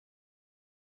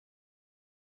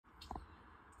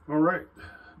All right,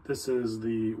 this is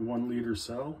the 1 liter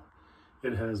cell.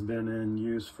 It has been in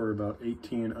use for about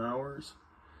 18 hours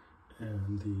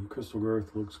and the crystal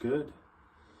growth looks good.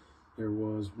 There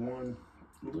was one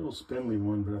little spindly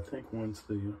one, but I think once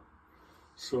the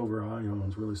silver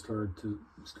ions really started to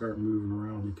moving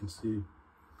around, you can see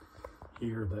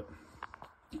here that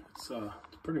it's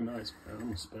pretty nice, man. I'm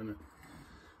gonna spin it.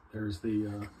 There's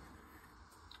the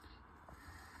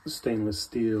stainless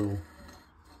steel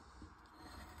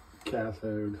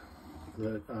cathode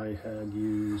that I had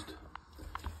used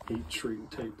heat shrink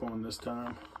tape on this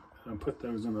time. And I put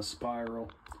those in a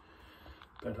spiral.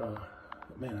 But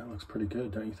man, that looks pretty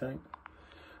good, don't you think?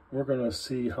 We're gonna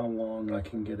see how long I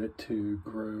can get it to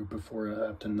grow before I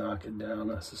have to knock it down.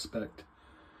 I suspect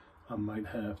I might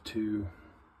have to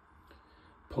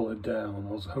pull it down.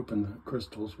 I was hoping the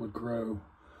crystals would grow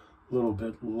a little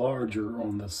bit larger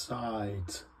on the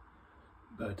sides,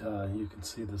 but you can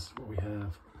see this is what we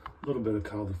have. A little bit of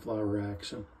cauliflower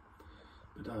action,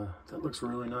 but that looks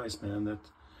really nice, man. That,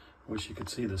 I wish you could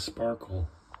see the sparkle.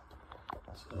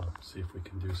 So see if we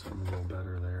can do something a little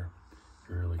better there.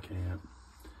 You really can't.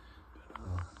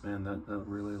 But, man, that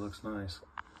really looks nice.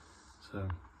 So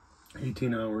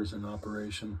 18 hours in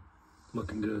operation,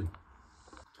 looking good.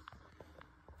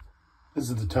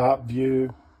 This is the top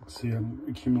view. See, I'm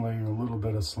accumulating a little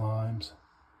bit of slimes.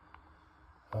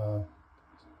 Other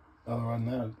than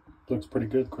that, it looks pretty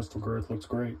good. Crystal growth looks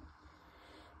great.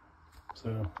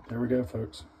 So there we go,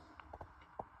 folks.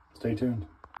 Stay tuned.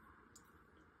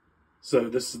 So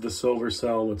this is the silver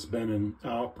cell. It's been in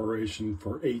operation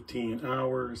for 18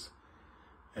 hours.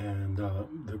 And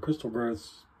the crystal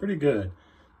growth's pretty good.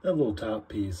 That little top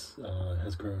piece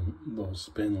has grown a little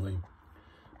spindly.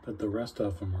 But the rest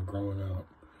of them are growing out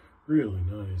really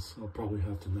nice. I'll probably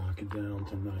have to knock it down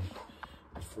tonight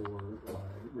before I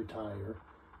retire.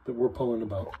 But we're pulling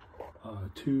about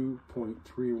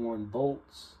 2.31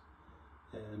 volts,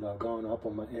 and I've gone up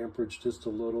on my amperage just a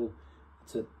little.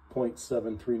 It's at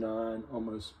 0.739,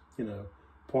 almost,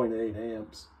 0.8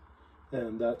 amps,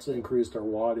 and that's increased our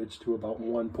wattage to about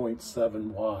 1.7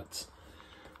 watts.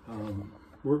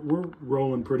 We're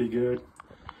rolling pretty good.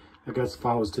 I guess if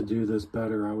I was to do this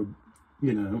better, I would,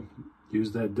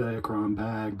 use that Diachron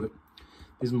bag, but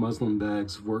these muslin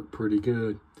bags work pretty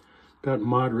good. Got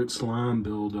moderate slime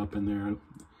buildup in there. I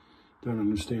don't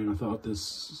understand. I thought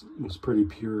this was pretty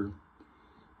pure.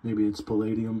 Maybe it's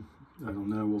palladium. I don't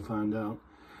know. We'll find out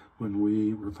when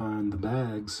we refine the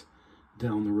bags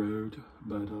down the road.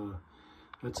 But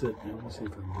that's it, man. Let me see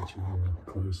if I can get you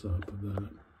a close up of that.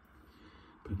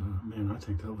 But man, I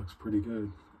think that looks pretty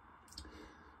good.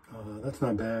 That's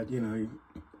not bad.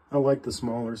 I like the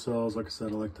smaller cells. Like I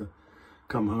said, I like to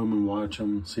come home and watch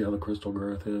them, see how the crystal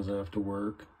growth is after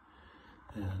work.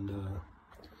 And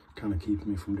kind of keeps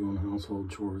me from doing household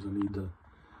chores. I need to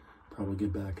probably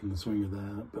get back in the swing of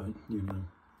that, but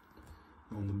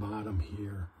on the bottom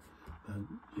here,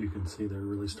 you can see they're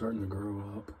really starting to grow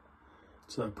up.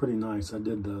 It's pretty nice. I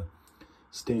did the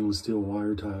stainless steel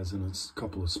wire ties in a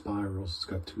couple of spirals. It's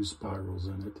got 2 spirals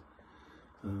in it,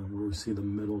 where we see the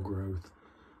middle growth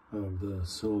of the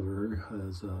silver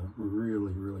has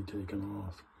really taken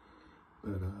off.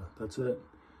 But that's it.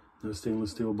 No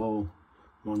stainless steel bowl.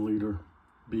 1 liter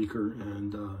beaker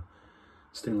and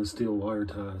stainless steel wire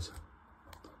ties.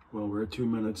 Well, we're at 2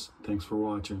 minutes. Thanks for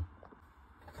watching.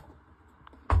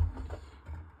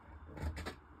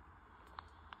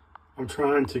 I'm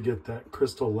trying to get that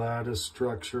crystal lattice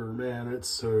structure. Man, it's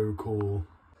so cool.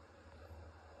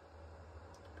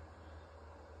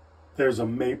 There's a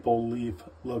maple leaf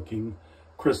looking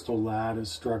crystal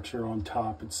lattice structure on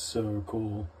top. It's so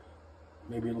cool.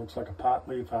 Maybe it looks like a pot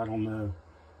leaf. I don't know.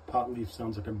 Pot leaf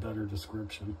sounds like a better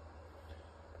description.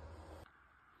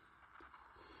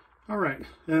 All right,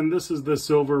 and this is the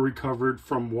silver recovered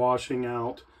from washing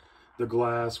out the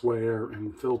glassware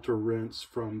and filter rinse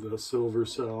from the silver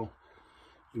cell.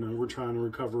 We're trying to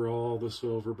recover all the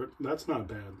silver, but that's not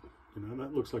bad.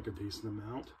 That looks like a decent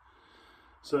amount.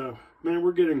 So, man,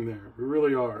 we're getting there. We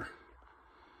really are.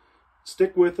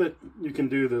 Stick with it. You can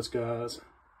do this, guys.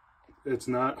 It's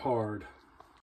not hard.